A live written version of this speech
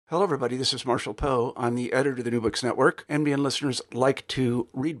Hello, everybody. This is Marshall Poe. I'm the editor of the New Books Network. NBN listeners like to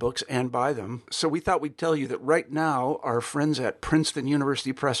read books and buy them. So we thought we'd tell you that right now, our friends at Princeton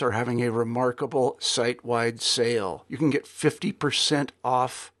University Press are having a remarkable site-wide sale. You can get 50%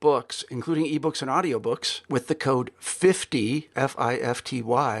 off books, including ebooks and audiobooks, with the code 50,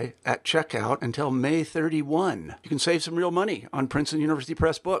 F-I-F-T-Y, at checkout until May 31. You can save some real money on Princeton University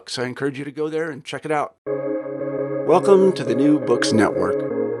Press books. I encourage you to go there and check it out. Welcome to the New Books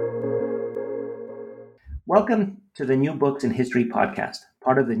Network. Welcome to the New Books in History podcast,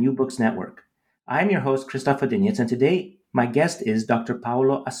 part of the New Books Network. I'm your host, Christopher Dinitz, and today my guest is Dr.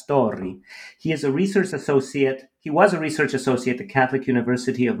 Paolo Astorri. He was a research associate at the Catholic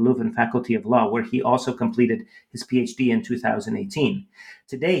University of Leuven Faculty of Law, where he also completed his PhD in 2018.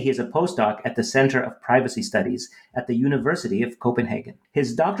 Today, he is a postdoc at the Center of Privacy Studies at the University of Copenhagen.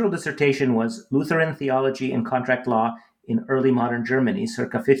 His doctoral dissertation was Lutheran Theology and Contract Law in early modern Germany,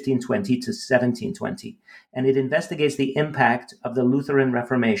 circa 1520 to 1720, and it investigates the impact of the Lutheran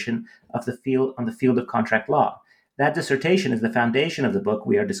Reformation on the field of contract law. That dissertation is the foundation of the book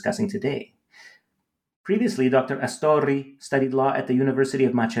we are discussing today. Previously, Dr. Astorri studied law at the University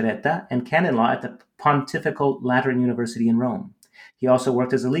of Macerata and canon law at the Pontifical Lateran University in Rome. He also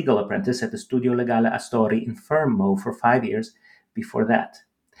worked as a legal apprentice at the Studio Legale Astorri in Fermo for 5 years before that.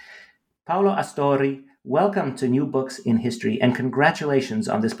 Paolo Astorri, welcome to New Books in History, and congratulations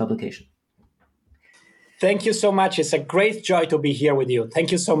on this publication. Thank you so much. It's a great joy to be here with you.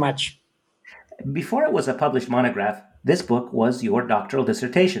 Thank you so much. Before it was a published monograph, this book was your doctoral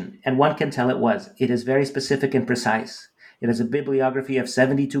dissertation, and one can tell it was. It is very specific and precise. It has a bibliography of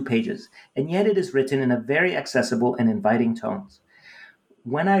 72 pages, and yet it is written in a very accessible and inviting tones.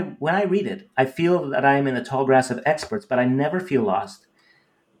 When I read it, I feel that I am in the tall grass of experts, but I never feel lost,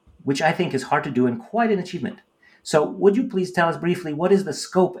 which I think is hard to do and quite an achievement. So would you please tell us briefly what is the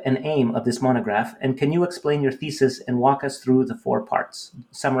scope and aim of this monograph, and can you explain your thesis and walk us through the 4 parts?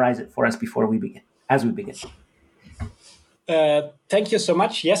 Summarize it for us before we begin. Thank you so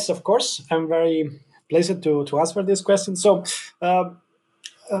much. Yes, of course. I'm very pleased to answer this question. So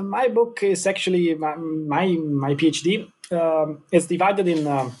my book is actually my PhD. It's divided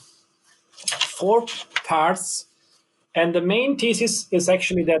in 4 parts. And the main thesis is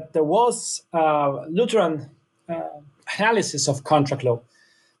actually that there was Lutheran analysis of contract law.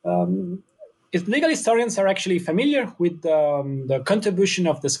 Legal historians are actually familiar with the contribution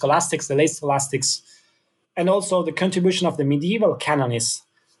of the scholastics, the late scholastics, and also the contribution of the medieval canonists.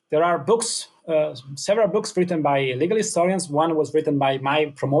 There are books, several books written by legal historians. One was written by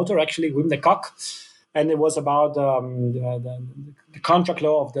my promoter, actually, Wim de Kock, and it was about the contract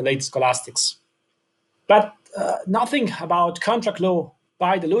law of the late scholastics. But nothing about contract law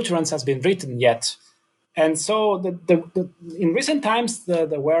by the Lutherans has been written yet. And so in recent times, there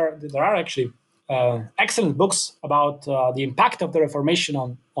are actually excellent books about the impact of the Reformation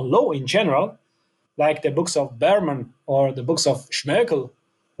on law in general, like the books of Berman or the books of Schmökel,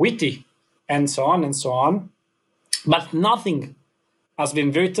 Whitty, and so on. But nothing has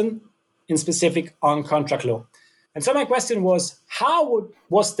been written in specific on contract law. And so my question was, how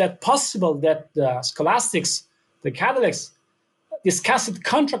was that possible that the scholastics, the Catholics, discussed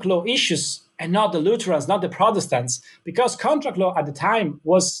contract law issues and not the Lutherans, not the Protestants? Because contract law at the time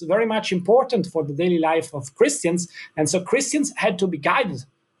was very much important for the daily life of Christians. And so Christians had to be guided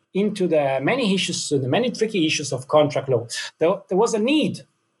into the many issues, the many tricky issues of contract law. There was a need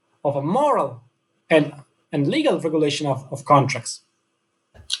of a moral and legal regulation of contracts.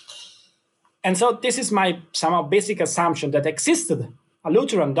 And so this is my somehow basic assumption, that existed a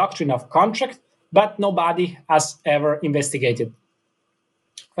Lutheran doctrine of contract, but nobody has ever investigated.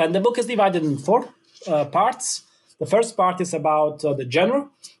 And the book is divided in 4 parts. The first part is about the genre.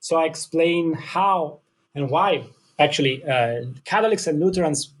 So I explain how and why actually Catholics and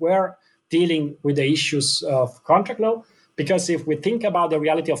Lutherans were dealing with the issues of contract law. Because if we think about the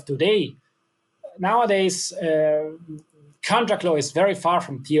reality of today, nowadays contract law is very far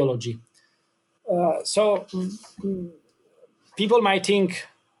from theology. So people might think,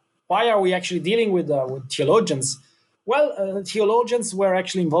 why are we actually dealing with theologians? Well, theologians were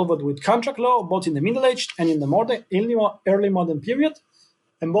actually involved with contract law, both in the Middle Age and in the early modern period,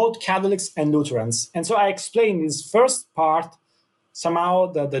 and both Catholics and Lutherans. And so I explain in this first part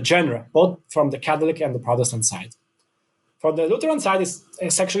somehow the genre, both from the Catholic and the Protestant side. For the Lutheran side,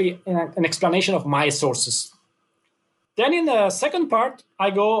 it's actually an explanation of my sources. Then in the second part, I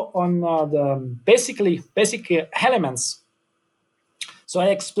go on the basic elements. So I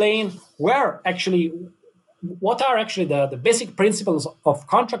explain what are actually the basic principles of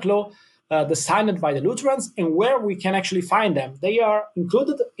contract law decided by the Lutherans and where we can actually find them. They are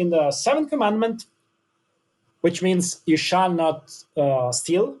included in the seventh commandment, which means you shall not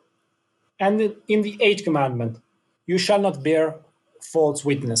steal, and in the eighth commandment, you shall not bear false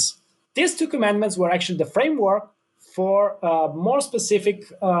witness. These two commandments were actually the framework for more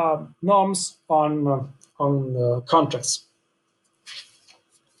specific norms on contracts.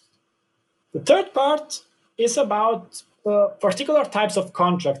 The third part is about particular types of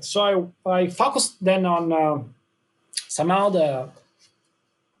contracts. So I focused then on somehow the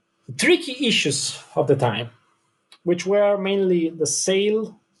tricky issues of the time, which were mainly the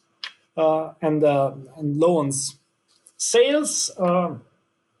sale and loans. Sales,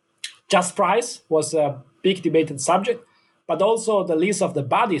 just price was a big debated subject, but also the lease of the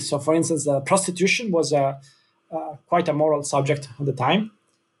body. So, for instance, prostitution was quite a moral subject at the time.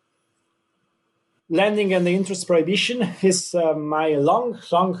 Lending and the interest prohibition is my long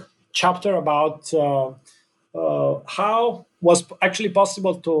chapter about how was actually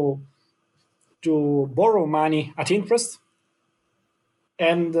possible to borrow money at interest,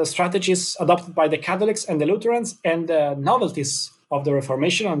 and the strategies adopted by the Catholics and the Lutherans, and the novelties of the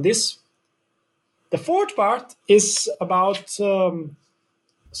Reformation on this. The fourth part is about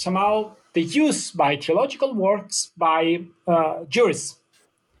somehow the use by theological works by jurists.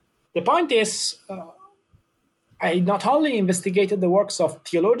 The point is, I not only investigated the works of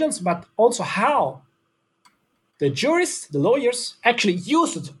theologians, but also how the jurists, the lawyers, actually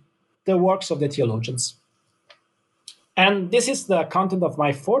used the works of the theologians. And this is the content of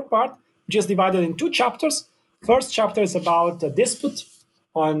my fourth part, which is divided in two chapters. First chapter is about the dispute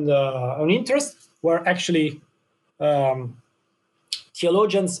on interest, where actually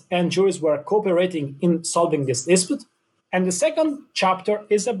theologians and jurists were cooperating in solving this dispute. And the second chapter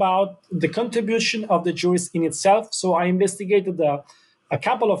is about the contribution of the jurists in itself. So I investigated a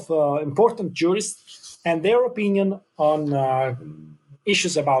couple of important jurists and their opinion on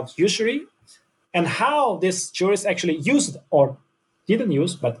issues about usury, and how these jurists actually used or didn't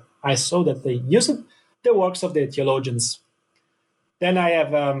use, but I saw that they used the works of the theologians. Then I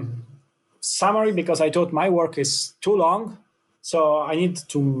have a summary, because I thought my work is too long. So I need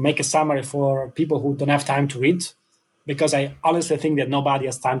to make a summary for people who don't have time to read, because I honestly think that nobody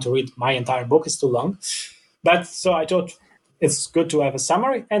has time to read my entire book. It's too long. But so I thought it's good to have a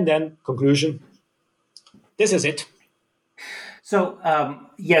summary and then conclusion. This is it. So,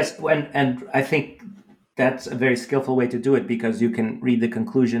 yes, and I think that's a very skillful way to do it, because you can read the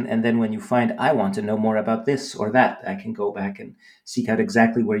conclusion, and then when you find, I want to know more about this or that, I can go back and seek out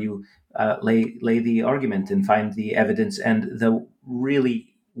exactly where you lay the argument and find the evidence and the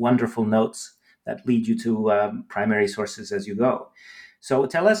really wonderful notes that lead you to primary sources as you go. So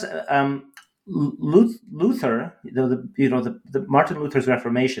tell us, Luther, the Martin Luther's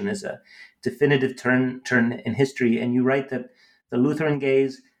Reformation is a definitive turn in history, and you write that the Lutheran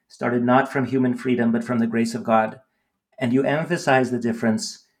gaze started not from human freedom, but from the grace of God. And you emphasize the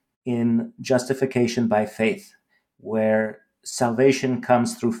difference in justification by faith, where salvation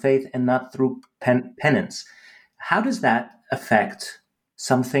comes through faith and not through penance. How does that affect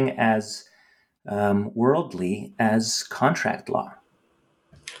something as worldly as contract law?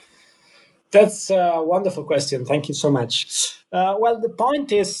 That's a wonderful question. Thank you so much. Well, the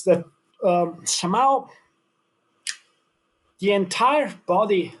point is that somehow the entire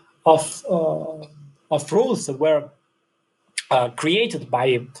body of rules that were created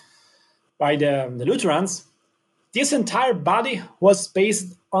by the Lutherans, this entire body was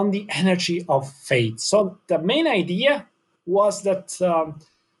based on the energy of faith. So the main idea was that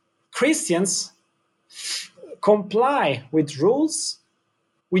Christians comply with rules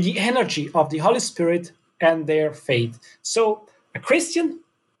with the energy of the Holy Spirit and their faith. So a Christian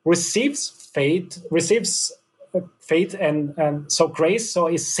receives faith and so grace, so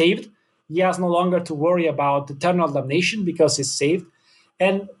is saved. He has no longer to worry about eternal damnation because he's saved.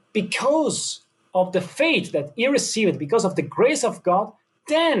 And because of the faith that he received, because of the grace of God,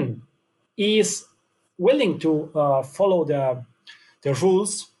 then he is willing to follow the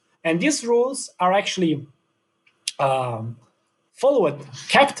rules. And these rules are actually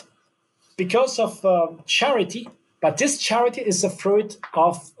kept because of charity. But this charity is a fruit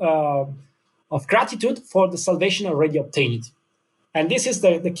of gratitude for the salvation already obtained. And this is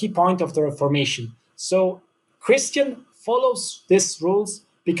the key point of the Reformation. So Christian follows these rules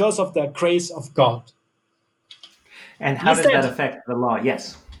because of the grace of God. And how does that affect the law?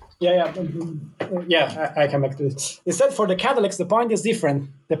 Yes. Yeah, I come back to it. Instead, for the Catholics, the point is different.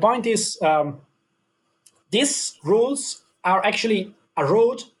 The point is these rules are actually a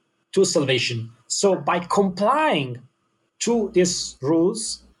road to salvation. So by complying to these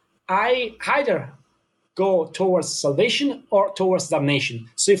rules, I either go towards salvation or towards damnation.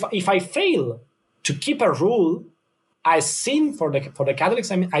 So if I fail to keep a rule, I sin for the Catholics.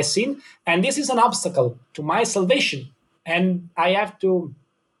 I mean, I sin, and this is an obstacle to my salvation, and I have to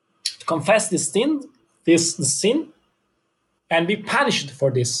confess this sin, and be punished for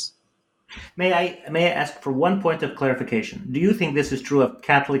this. May I ask for one point of clarification? Do you think this is true of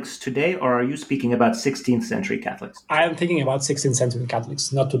Catholics today, or are you speaking about 16th century Catholics? I am thinking about 16th century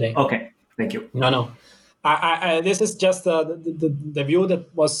Catholics, not today. Okay, thank you. No. This is just the view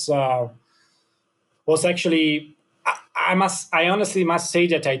that was actually. I honestly must say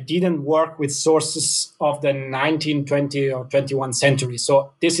that I didn't work with sources of the 19th, 20th, or 21st century.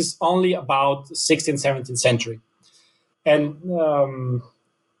 So this is only about 16th, 17th century. And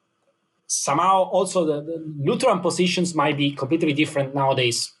somehow also the Lutheran positions might be completely different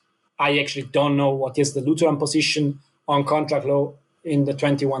nowadays. I actually don't know what is the Lutheran position on contract law in the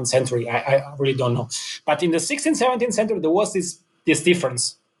 21st century. I really don't know. But in the 16th, 17th century, there was this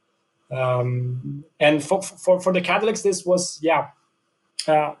difference. And for the Catholics, this was the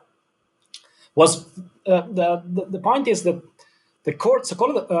point is that the court,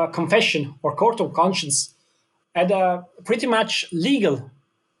 so-called confession or court of conscience, had a pretty much legal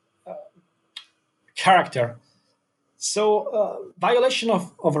character. So violation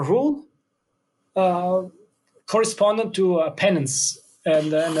of a rule corresponded to penance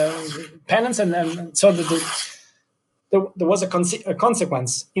and penance, and so there was a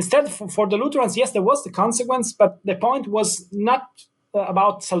consequence. Instead, for the Lutherans, yes, there was the consequence, but the point was not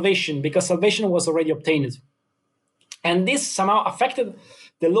about salvation, because salvation was already obtained. And this somehow affected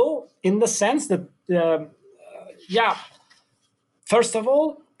the law in the sense that, first of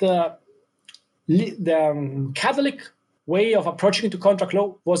all, the Catholic way of approaching to contract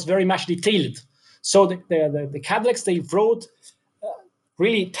law was very much detailed. So the Catholics, they wrote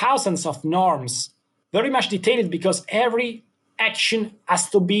really thousands of norms, very much detailed, because every action has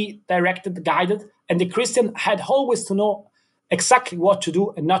to be directed, guided, and the Christian had always to know exactly what to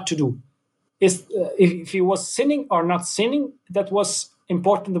do and not to do. If he was sinning or not sinning, that was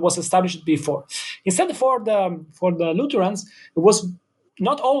important, that was established before. Instead, for the Lutherans, it was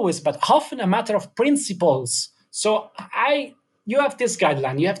not always, but often a matter of principles. So you have this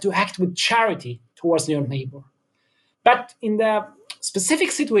guideline, you have to act with charity towards your neighbor. But in the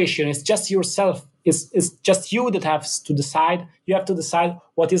specific situation, it's just yourself. It's just you that has to decide. You have to decide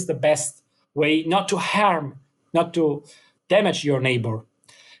what is the best way not to harm, not to damage your neighbor.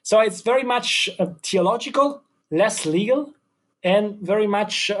 So it's very much theological, less legal, and very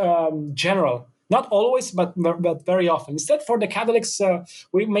much general. Not always, but very often. Instead, for the Catholics,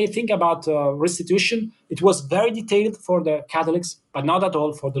 we may think about restitution. It was very detailed for the Catholics, but not at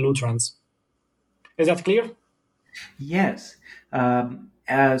all for the Lutherans. Is that clear? Yes.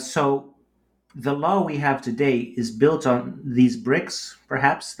 So the law we have today is built on these bricks,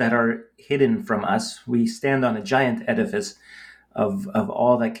 perhaps, that are hidden from us. We stand on a giant edifice of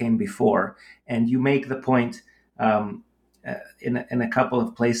all that came before. And you make the point in a couple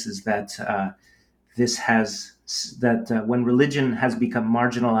of places that when religion has become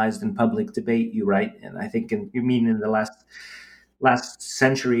marginalized in public debate, you write, and I think you mean in the last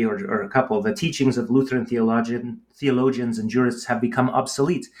century or a couple, the teachings of Lutheran theologians and jurists have become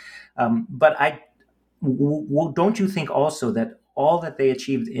obsolete. But don't you think also that all that they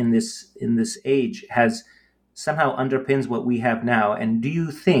achieved in this age has somehow underpins what we have now? And do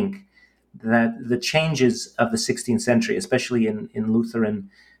you think that the changes of the 16th century, especially in Lutheran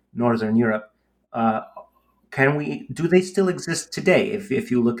Northern Europe, do they still exist today? If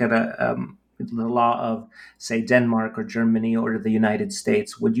you look at the law of, say, Denmark or Germany or the United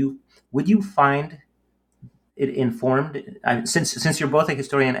States, would you find it informed? Since you're both a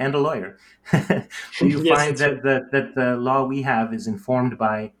historian and a lawyer, do you Yes, find that the law we have is informed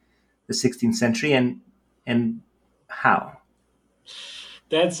by the 16th century, and how?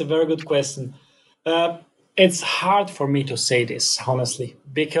 That's a very good question. It's hard for me to say this, honestly,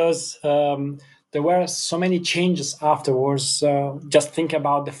 because there were so many changes afterwards. Just think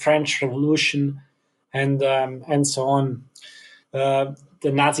about the French Revolution and so on, the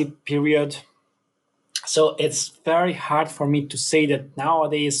Nazi period. So it's very hard for me to say that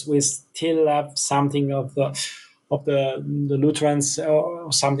nowadays we still have something of the Lutherans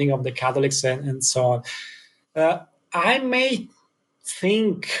or something of the Catholics and so on. I may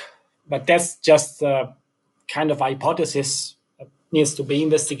think, but that's just a kind of hypothesis that needs to be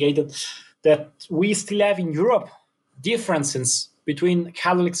investigated, that we still have in Europe differences between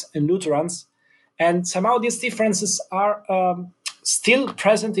Catholics and Lutherans, and somehow these differences are still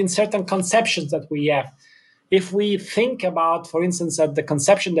present in certain conceptions that we have. if we think about, for instance, the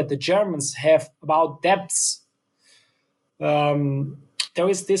conception that the Germans have about debts, there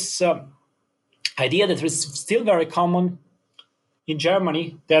is this idea that is still very common in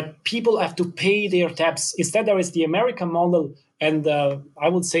Germany, that people have to pay their debts. Instead, there is the American model and I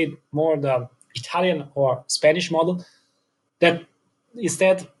would say more the Italian or Spanish model, that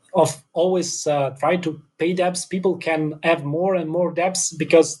instead of always trying to pay debts, people can have more and more debts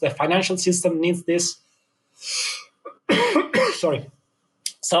because the financial system needs this. Sorry.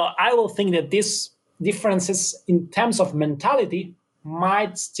 So I will think that these differences in terms of mentality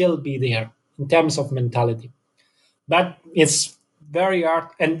might still be there in terms of mentality. But it's very hard,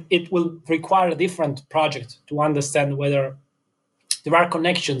 and it will require a different project to understand whether there are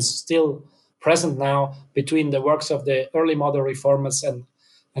connections still present now between the works of the early modern reformers and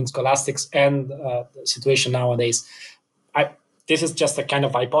scholastics and the situation nowadays. This is just a kind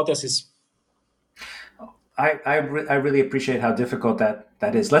of hypothesis. I really appreciate how difficult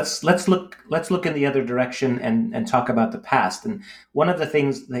that is. Let's look in the other direction and talk about the past. And one of the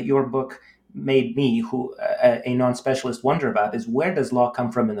things that your book made me, who a non-specialist, wonder about is, where does law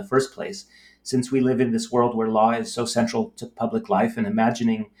come from in the first place? Since we live in this world where law is so central to public life, and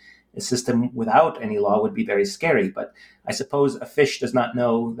imagining a system without any law would be very scary. But I suppose a fish does not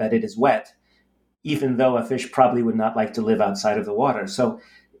know that it is wet, even though a fish probably would not like to live outside of the water. So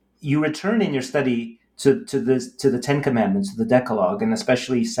you return in your study to the Ten Commandments, the Decalogue, and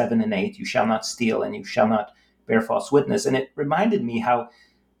especially 7 and 8, you shall not steal and you shall not bear false witness. And it reminded me how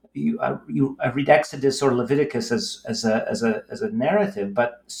I read Exodus or Leviticus as a narrative,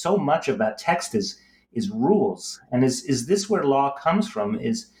 but so much of that text is rules. And is this where law comes from?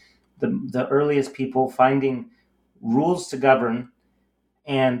 Is the earliest people finding rules to govern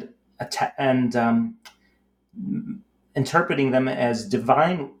and interpreting them as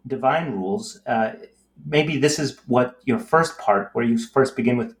divine rules? Maybe this is what your first part, where you first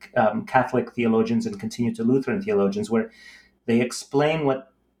begin with Catholic theologians and continue to Lutheran theologians, where they explain what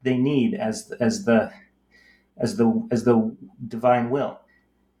they need as the divine will.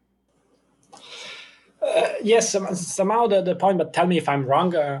 Yes, somehow the point, but tell me if I'm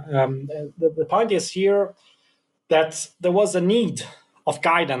wrong. The point is here that there was a need of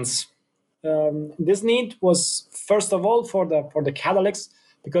guidance. This need was first of all for the Catholics,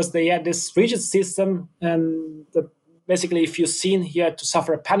 because they had this rigid system, and that basically if you sin, you had to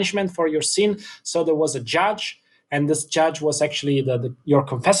suffer a punishment for your sin. So there was a judge, and this judge was actually your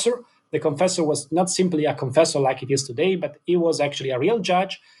confessor. The confessor was not simply a confessor like it is today, but he was actually a real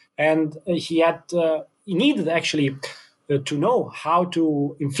judge, and he needed actually to know how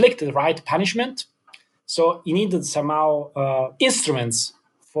to inflict the right punishment. So he needed somehow instruments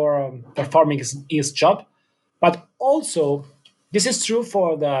for performing his job. But also, this is true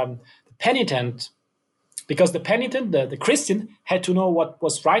for the penitent, because the penitent, the Christian, had to know what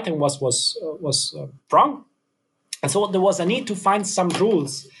was right and what was wrong. And so there was a need to find some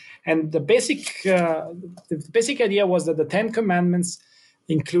rules. And the basic idea was that the Ten Commandments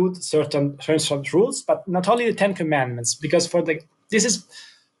include certain rules, but not only the Ten Commandments, because this is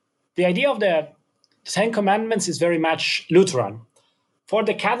the idea of the Ten Commandments is very much Lutheran. For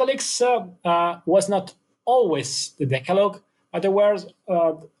the Catholics, was not always the Decalogue, but there were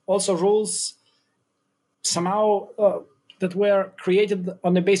also rules somehow that were created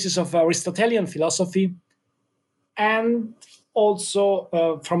on the basis of Aristotelian philosophy, and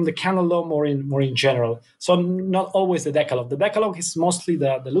also from the canon law more in general. So not always the Decalogue. The Decalogue is mostly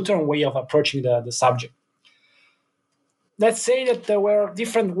the Lutheran way of approaching the subject. Let's say that there were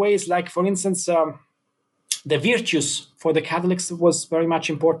different ways, like for instance, the virtues for the Catholics was very much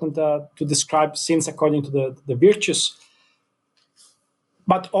important to describe sins according to the virtues,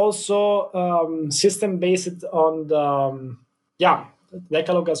 but also system based on the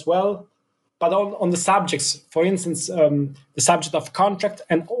Decalogue as well, but on the subjects. For instance, the subject of contract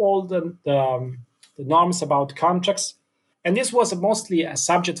and all the norms about contracts. And this was mostly a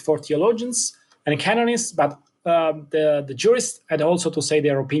subject for theologians and canonists, but the jurists had also to say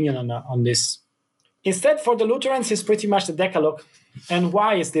their opinion on this. Instead, for the Lutherans, it's pretty much the Decalogue. And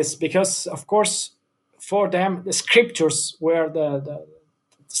why is this? Because, of course, for them, the scriptures were the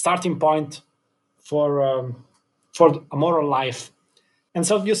starting point for a moral life. And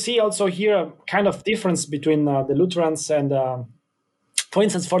so you see also here a kind of difference between the Lutherans and, for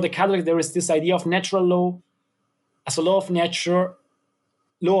instance, for the Catholic, there is this idea of natural law as a law of nature,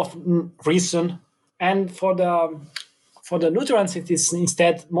 law of reason. And for the Lutherans, it is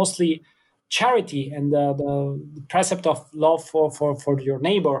instead mostly charity and the precept of love for your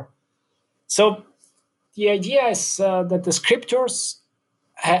neighbor. So the idea is that the scriptures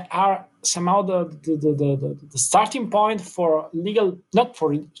are somehow the starting point for legal, not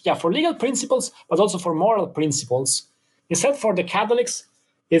for for legal principles, but also for moral principles. Instead, for the Catholics,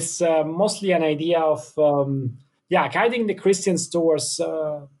 it's mostly an idea of guiding the Christians towards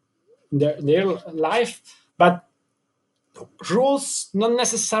their life, but rules not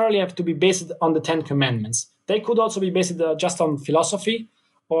necessarily have to be based on the Ten Commandments. They could also be based just on philosophy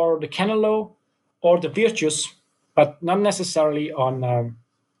or the canon law or the virtues, but not necessarily on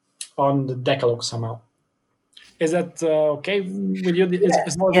the Decalogue somehow. Is that okay with you?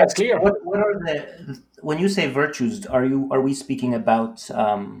 Is more Yes. clear? What are when you say virtues? Are we speaking about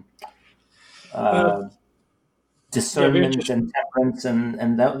discernment Virtues. and temperance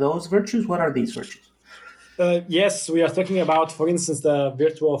and those virtues? What are these virtues? Yes, we are talking about, for instance, the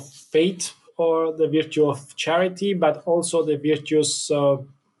virtue of faith or the virtue of charity, but also the virtues,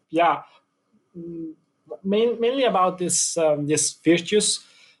 mainly about these virtues,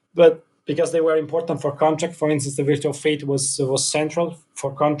 but because they were important for contract. For instance, the virtue of faith was central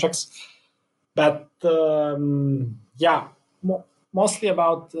for contracts, but mostly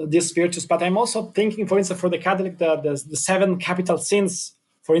about these virtues. But I'm also thinking, for instance, for the Catholic, the seven capital sins,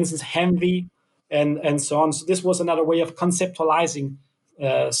 for instance, envy, and so on. So this was another way of conceptualizing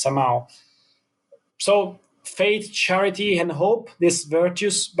somehow. So faith, charity, and hope, these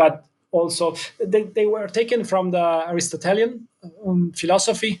virtues, but also they were taken from the Aristotelian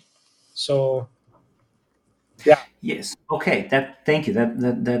philosophy. So Yes. Okay. Thank you.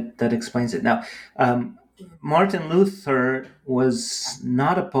 That explains it. Now, Martin Luther was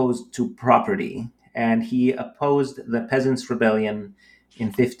not opposed to property, and he opposed the Peasants' Rebellion in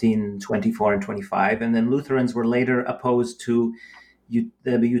 1524 and 25. And then Lutherans were later opposed to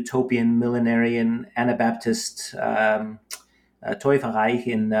the utopian millenarian Anabaptist Täuferreich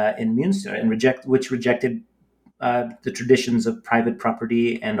in Münster, and which rejected the traditions of private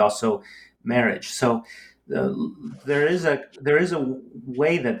property and also marriage. So there is a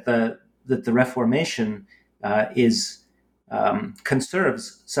way that the Reformation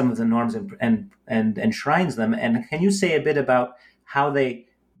conserves some of the norms and enshrines them. And can you say a bit about how they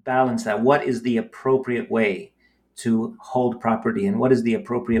balance that? What is the appropriate way to hold property, and what is the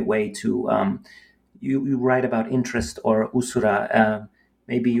appropriate way to you write about interest or usura?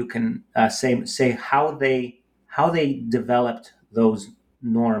 Maybe you can say how they developed those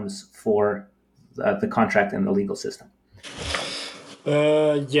norms for the contract and the legal system.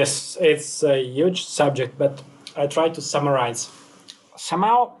 yes, it's a huge subject, but I try to summarize.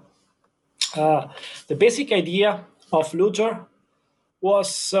 Somehow, the basic idea of Luther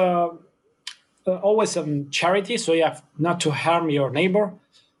was always charity, so you have not to harm your neighbor,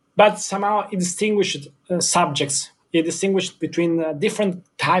 but somehow it distinguished subjects. It distinguished between different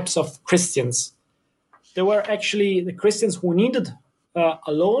types of Christians. There were actually the Christians who needed a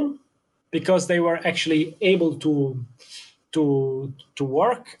loan because they were actually able to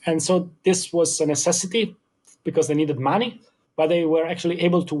work, and so this was a necessity because they needed money, but they were actually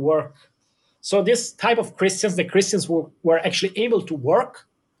able to work. So this type of Christians, the Christians who were actually able to work,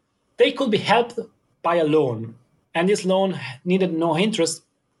 they could be helped by a loan, and this loan needed no interest,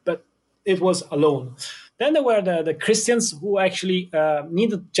 but it was a loan. Then there were the Christians who actually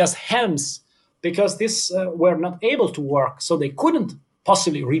needed just helms because these were not able to work, so they couldn't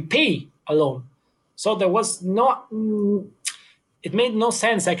possibly repay a loan. So there was it made no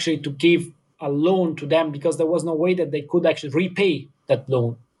sense actually to give a loan to them because there was no way that they could actually repay that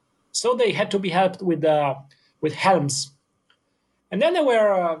loan. So they had to be helped with helms. And then there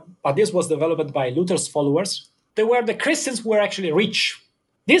were, but this was developed by Luther's followers, there were the Christians who were actually rich.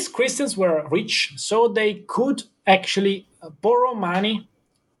 These Christians were rich, so they could actually borrow money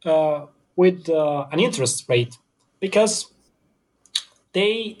with an interest rate because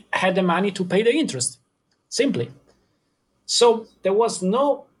they had the money to pay the interest, simply. So there was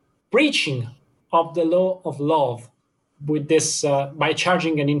no breaching of the law of love with this by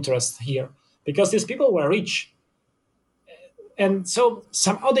charging an interest here, because these people were rich. And so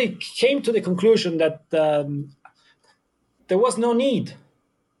somehow they came to the conclusion that there was no need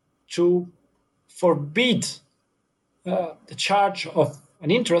to forbid the charge of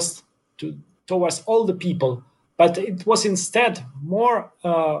an interest towards all the people, but it was instead more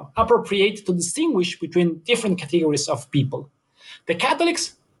appropriate to distinguish between different categories of people. The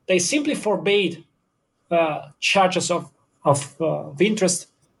Catholics, they simply forbade charges of interest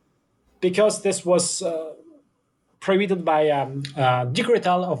because this was prohibited by a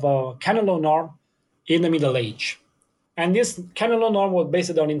decretal of a canon law norm in the Middle Age. And this canon law norm was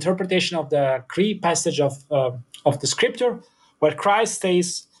based on interpretation of the Creed passage of the Scripture, where Christ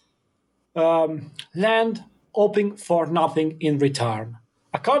says, land open for nothing in return.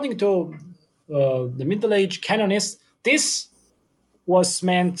 according to the Middle Age canonists, this was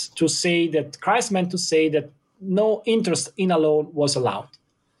meant to say that Christ meant to say that no interest in a loan was allowed.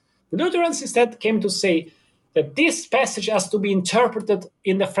 The Lutherans instead came to say that this passage has to be interpreted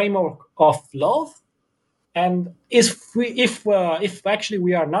in the framework of love, and if actually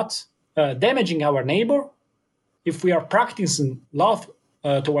we are not damaging our neighbor, if we are practicing love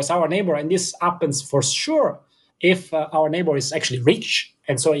towards our neighbor, and this happens for sure if our neighbor is actually rich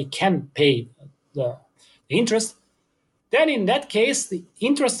and so he can pay the interest, then in that case the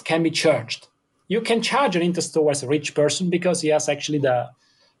interest can be charged. You can charge an interest towards a rich person because he has actually the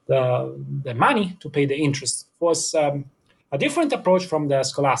money to pay the interest. It was a different approach from the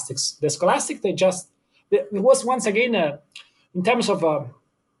scholastics. The scholastics, it was once again in terms of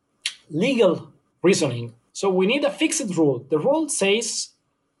legal reasoning. So we need a fixed rule. The rule says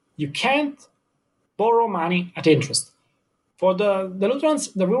you can't borrow money at interest. For the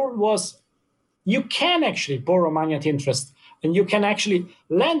Lutherans, the rule was you can actually borrow money at interest, and you can actually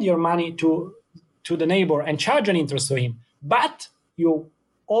lend your money to the neighbor and charge an interest to him. But you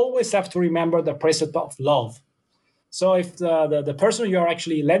always have to remember the precept of love. So if the person you are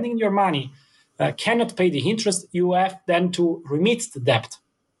actually lending your money cannot pay the interest, you have then to remit the debt.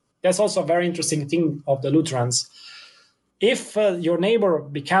 That's also a very interesting thing of the Lutherans. If your neighbor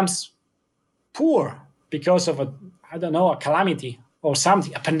becomes poor because of a calamity or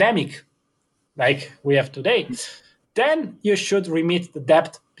something, a pandemic like we have today, then you should remit the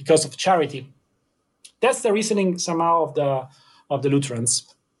debt because of charity. That's the reasoning somehow of the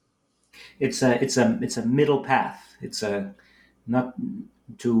Lutherans. It's a middle path. It's a not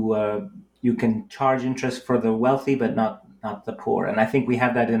to you can charge interest for the wealthy, but not the poor. And I think we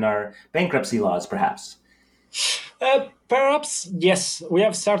have that in our bankruptcy laws, perhaps. Perhaps yes, we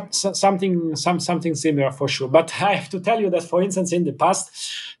have something similar for sure. But I have to tell you that, for instance, in the past,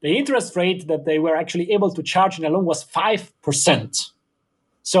 the interest rate that they were actually able to charge in a loan was 5%.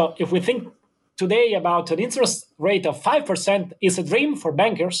 So if we think today about an interest rate of 5%, is a dream for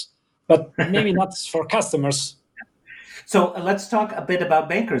bankers, but maybe not for customers. So let's talk a bit about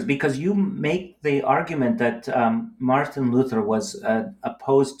bankers, because you make the argument that Martin Luther was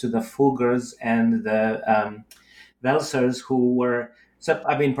opposed to the Fuggers and the Welsers, who were,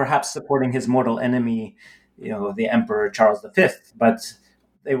 perhaps supporting his mortal enemy, the Emperor Charles V, but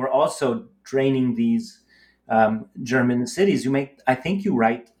they were also draining these German cities. I think you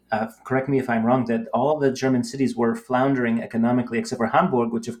write, correct me if I'm wrong, that all the German cities were floundering economically, except for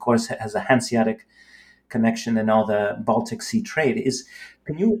Hamburg, which of course has a Hanseatic connection and all the Baltic Sea trade.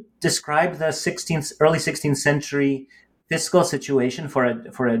 Can you describe the early 16th century fiscal situation for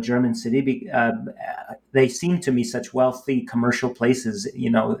a German city? They seem to me such wealthy commercial places,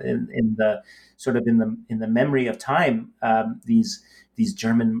 in the sort of in the memory of time. These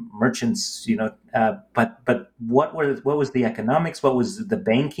German merchants, but what was the economics? What was the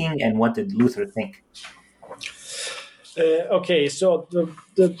banking, and what did Luther think? Okay, so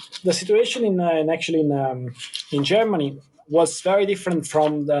the situation in Germany was very different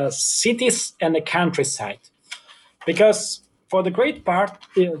from the cities and the countryside, because for the great part,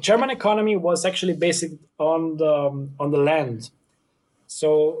 the German economy was actually based on the land.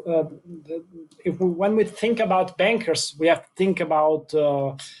 So when we think about bankers, we have to think about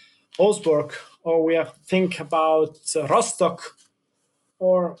Augsburg, or we have to think about Rostock,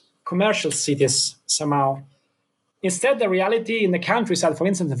 or commercial cities somehow. Instead, the reality in the countryside, for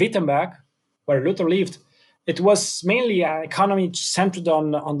instance, Wittenberg, where Luther lived, it was mainly an economy centered on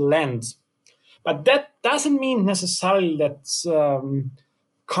the land. But that doesn't mean necessarily that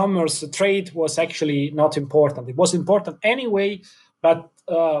commerce, trade was actually not important. It was important anyway, but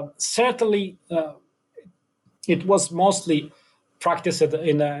certainly it was mostly practiced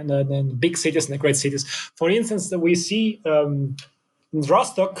in the big cities, in the great cities. For instance, we see in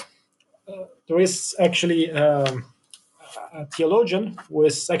Rostock, there is actually a theologian who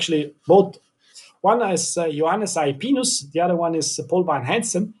is actually both. One is Johannes Aepinus, the other one is Paul van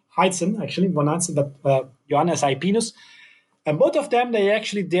Heitzen, actually, von Heitzen, but Johannes Aepinus. And both of them, they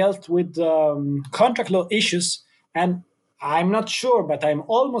actually dealt with contract law issues. And I'm not sure, but I'm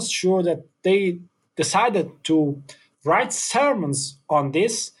almost sure that they decided to write sermons on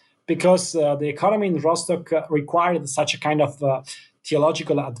this because the economy in Rostock required such a kind of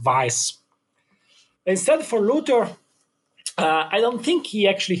theological advice. Instead, for Luther, I don't think he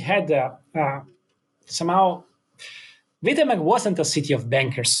actually had somehow. Wittenberg wasn't a city of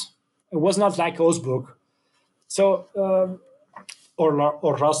bankers. It was not like Augsburg, so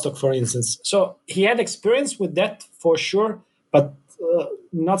or Rostock, for instance. So he had experience with that for sure, but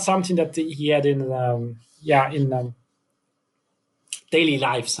not something that he had in daily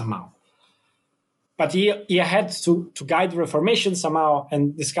life somehow. But he had to guide the Reformation somehow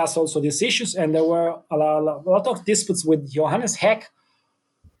and discuss also these issues. And there were a lot of disputes with Johannes Heck,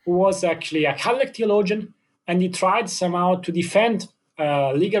 who was actually a Catholic theologian, and he tried somehow to defend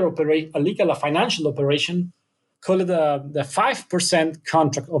a legal financial operation called the 5%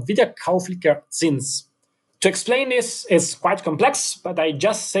 contract of wiederkauflicher Zins. To explain this is quite complex, but I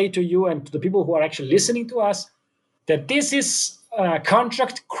just say to you and to the people who are actually listening to us that this is a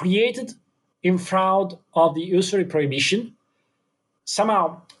contract created in fraud of the usury prohibition.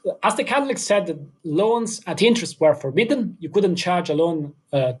 Somehow, as the Catholics said that loans at interest were forbidden, you couldn't charge a loan,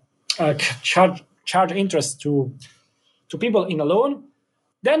 charge interest to people in a loan,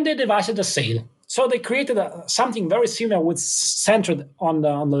 then they devised a sale. So they created something very similar, which centered on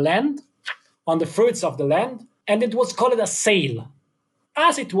the land, on the fruits of the land, and it was called a sale.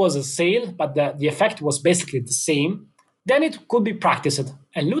 As it was a sale, but the effect was basically the same, then it could be practiced.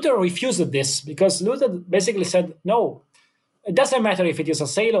 And Luther refused this because Luther basically said, no, it doesn't matter if it is a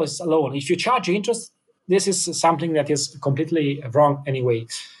sale or it's a loan. If you charge interest, this is something that is completely wrong anyway.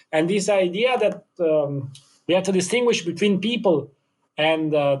 And this idea that we have to distinguish between people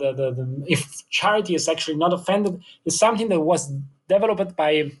and if charity is actually not offended is something that was developed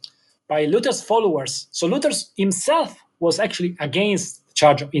by Luther's followers. So Luther himself was actually against the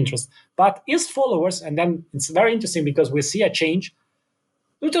charge of interest, but his followers, and then it's very interesting because we see a change,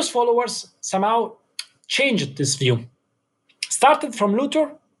 Luther's followers somehow changed this view. Started from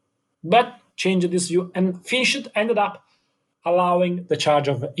Luther, but changed this view and ended up allowing the charge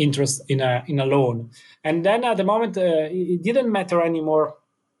of interest in a loan. And then at the moment, it didn't matter anymore.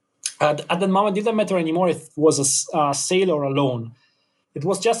 At the moment, it didn't matter anymore if it was a sale or a loan. It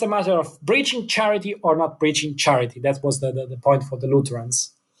was just a matter of breaching charity or not breaching charity. That was the point for the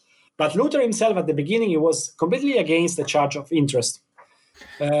Lutherans. But Luther himself, at the beginning, he was completely against the charge of interest.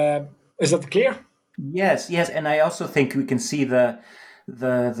 Is that clear? Yes, and I also think we can see the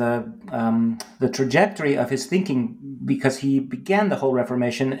trajectory of his thinking because he began the whole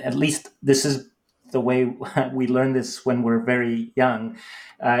Reformation. At least this is the way we learn this when we're very young.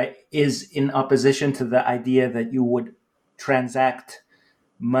 Is in opposition to the idea that you would transact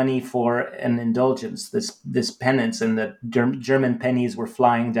money for an indulgence, this penance, and that German pennies were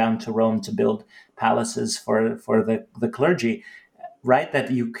flying down to Rome to build palaces for the clergy. Right, that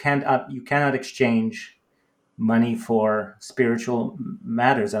you cannot exchange money for spiritual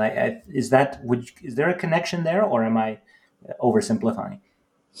matters, and is there a connection there, or am I oversimplifying?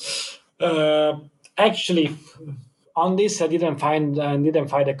 Actually, on this, I didn't find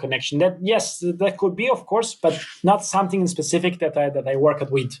a connection. That yes, that could be, of course, but not something specific that I worked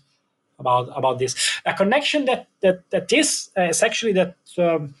with about this. A connection that is actually that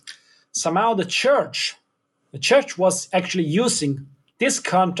somehow the church was actually using these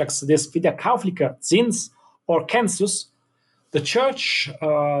contracts, this wiederkauflicher Zins or census. The church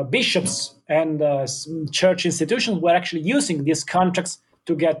bishops and church institutions were actually using these contracts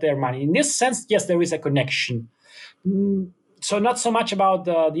to get their money. In this sense, yes, there is a connection. So not so much about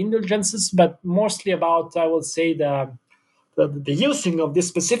the indulgences, but mostly about, I would say, the using of this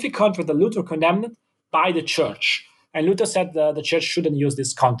specific contract that Luther condemned by the church. And Luther said the church shouldn't use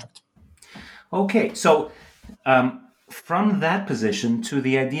this contract. Okay, so from that position to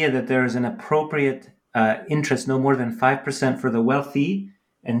the idea that there is an appropriate interest no more than 5% for the wealthy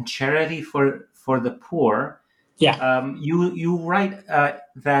and charity for the poor. Yeah. You write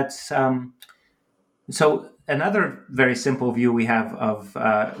that. So another very simple view we have of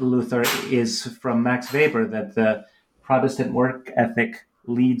Luther is from Max Weber, that the Protestant work ethic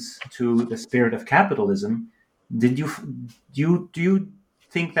leads to the spirit of capitalism. Do you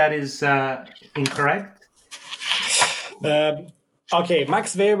think that is incorrect? Okay,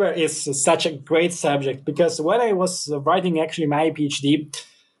 Max Weber is such a great subject because when I was writing actually my PhD,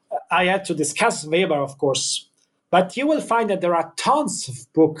 I had to discuss Weber, of course. But you will find that there are tons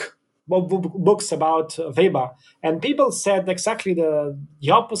of books about Weber, and people said exactly the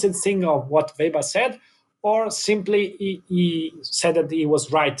opposite thing of what Weber said, or simply he said that he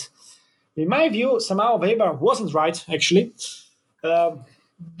was right. In my view, somehow Weber wasn't right, actually,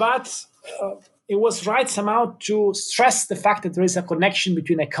 but it was right somehow to stress the fact that there is a connection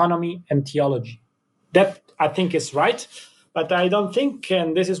between economy and theology. That I think is right, but I don't think,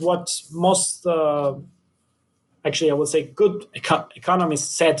 and this is what most, actually I would say good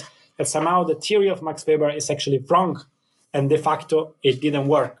economists said, that somehow the theory of Max Weber is actually wrong, and de facto it didn't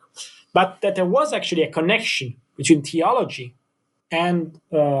work. But that there was actually a connection between theology and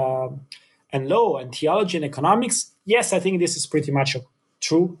law, and theology and economics, yes, I think this is pretty much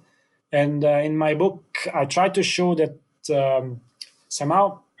true. And in my book, I try to show that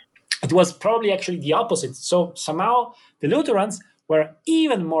somehow it was probably actually the opposite. So somehow the Lutherans were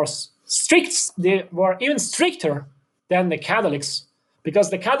even more strict. They were even stricter than the Catholics, because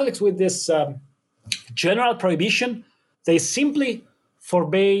the Catholics, with this general prohibition, they simply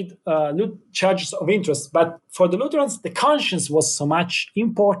forbade charges of interest. But for the Lutherans, the conscience was so much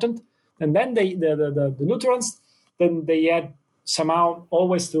important, and then the Lutherans, then they had somehow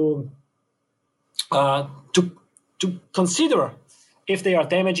always to consider if they are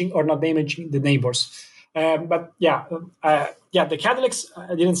damaging or not damaging the neighbors. But the Catholics,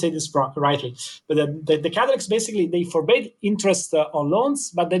 I didn't say this rightly, but the Catholics basically, they forbade interest on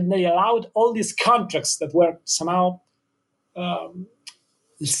loans, but then they allowed all these contracts that were somehow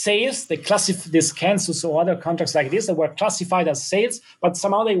sales. They classified these census or other contracts like this that were classified as sales, but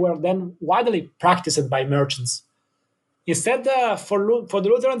somehow they were then widely practiced by merchants. Instead, for the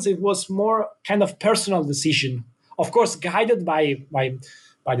Lutherans, it was more kind of personal decision, of course, guided by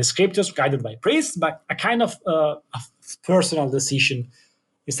the scriptures, guided by priests, but a kind of personal decision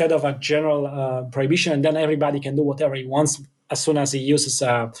instead of a general prohibition, and then everybody can do whatever he wants as soon as he uses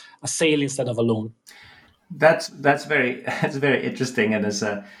a sale instead of a loan. That's very interesting, and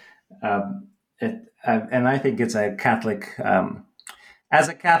and I think it's a Catholic. As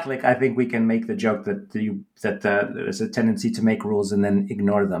a Catholic, I think we can make the joke that there's a tendency to make rules and then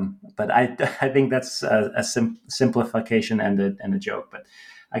ignore them. But I think that's a simplification and a joke. But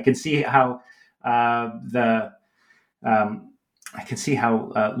I can see how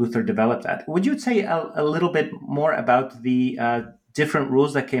Luther developed that. Would you say a little bit more about the different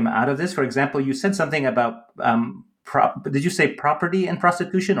rules that came out of this? For example, you said something about did you say property and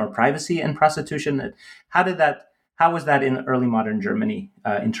prostitution or privacy and prostitution? How was that in early modern Germany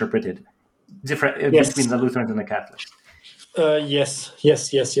interpreted? Different between the Lutherans and the Catholics? Yes.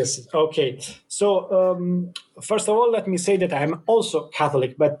 Okay. So first of all, let me say that I'm also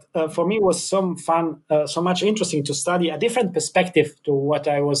Catholic, but for me it was so much interesting to study a different perspective to what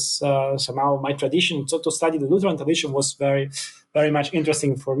I was somehow my tradition. So to study the Lutheran tradition was very, very much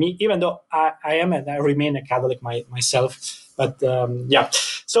interesting for me, even though I am and I remain a Catholic myself. But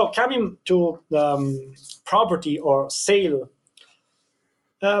so coming to property or sale,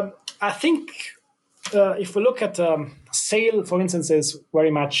 I think if we look at sale, for instance, is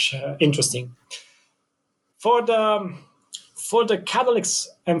very much interesting. For the Catholics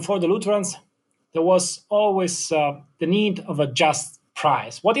and for the Lutherans, there was always the need of a just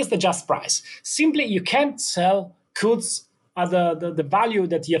price. What is the just price? Simply, you can't sell goods at the value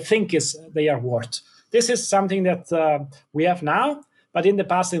that you think they are worth. This is something that we have now, but in the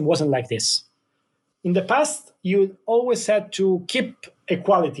past it wasn't like this. In the past, you always had to keep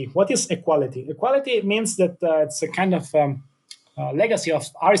equality. What is equality? Equality means that it's a kind of legacy of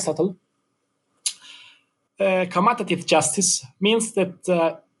Aristotle. Commutative justice means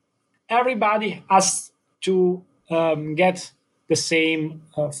that everybody has to get the same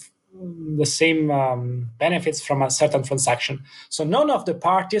benefits from a certain transaction. So none of the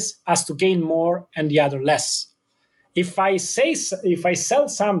parties has to gain more and the other less. If I sell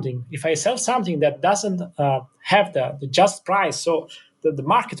something that doesn't have the just price, so the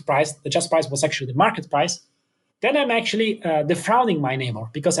market price, the just price was actually the market price, then I'm actually defrauding my neighbor,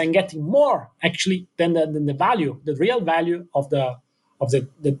 because I'm getting more actually than the value, the real value of the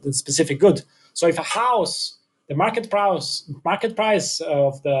specific good. So if a house, the market price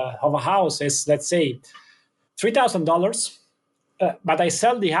of a house is, let's say, $3,000, but I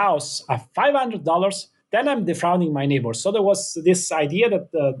sell the house at $500, then I'm defrauding my neighbor. So there was this idea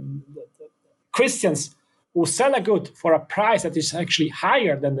that the Christians who sell a good for a price that is actually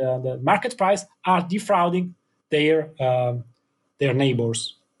higher than the market price are defrauding their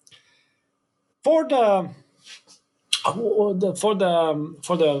neighbors. For the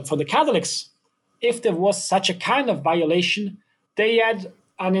Catholics, if there was such a kind of violation, they had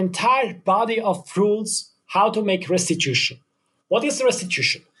an entire body of rules how to make restitution. What is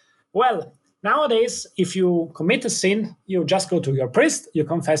restitution? Well, nowadays, if you commit a sin, you just go to your priest, you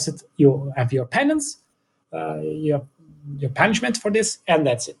confess it, you have your penance, your punishment for this, and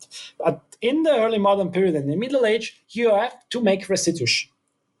that's it. But in the early modern period and the Middle Age, you have to make restitution.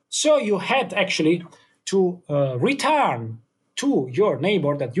 So you had actually to return to your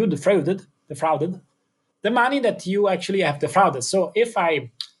neighbor that you defrauded the money that you actually have defrauded. So if I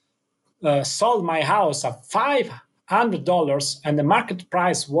sold my house at $500 and the market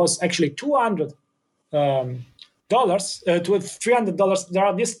price was actually $200 to $300, there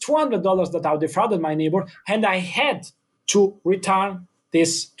are these $200 that I defrauded my neighbor, and I had to return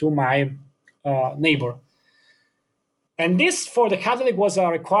this to my neighbor. And this, for the Catholic, was a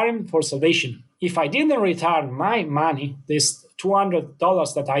requirement for salvation. If I didn't return my money, this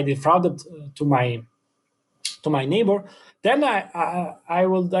 $200 that I defrauded to my neighbor, then I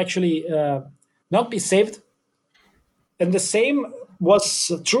would actually not be saved. And the same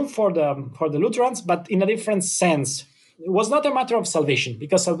was true for the Lutherans, but in a different sense. It was not a matter of salvation,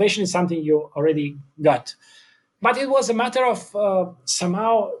 because salvation is something you already got, but it was a matter of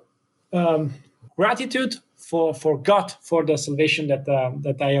somehow gratitude for God for the salvation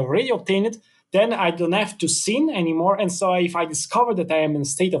that I already obtained. Then I don't have to sin anymore. And so if I discover that I am in a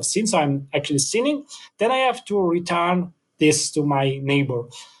state of sin, so I'm actually sinning, then I have to return this to my neighbor.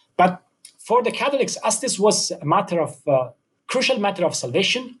 But for the Catholics, as this was a matter of crucial matter of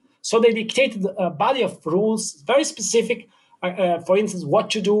salvation, so they dictated a body of rules, very specific. For instance, what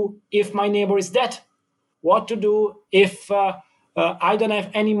to do if my neighbor is dead, what to do if I don't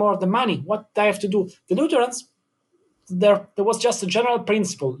have any more of the money, what I have to do. The Lutherans, there was just a general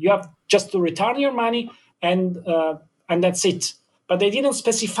principle: you have just to return your money, and that's it. But they didn't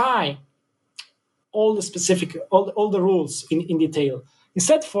specify all the specific, all the rules in detail.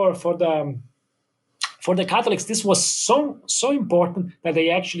 Instead, for the Catholics, this was so important that they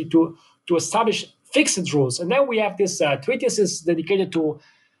actually to establish fixed rules. And then we have this treatise dedicated to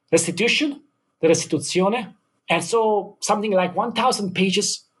restitution, the restituzione, and so something like 1,000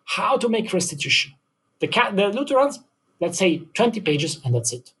 pages, how to make restitution. The Lutherans, let's say 20 pages, and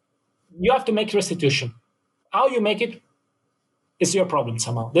that's it. You have to make restitution. How you make it is your problem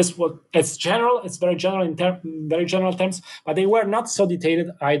somehow. It's general. It's very general in very general terms, but they were not so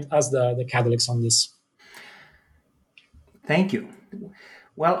detailed as the Catholics on this. Thank you.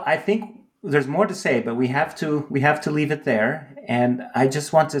 Well, I think there's more to say, but we have to leave it there. And I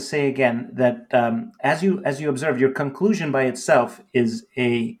just want to say again that as you observed, your conclusion by itself is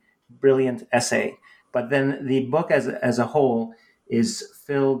a brilliant essay. But then the book as a whole is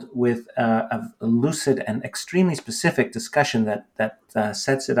filled with a lucid and extremely specific discussion that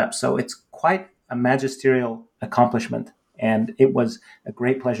sets it up. So it's quite a magisterial accomplishment, and it was a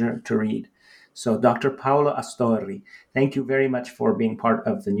great pleasure to read. So Dr. Paolo Astorri, thank you very much for being part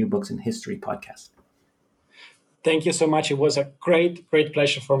of the New Books in History podcast. Thank you so much. It was a great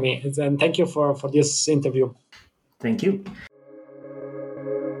pleasure for me. And thank you for this interview. Thank you.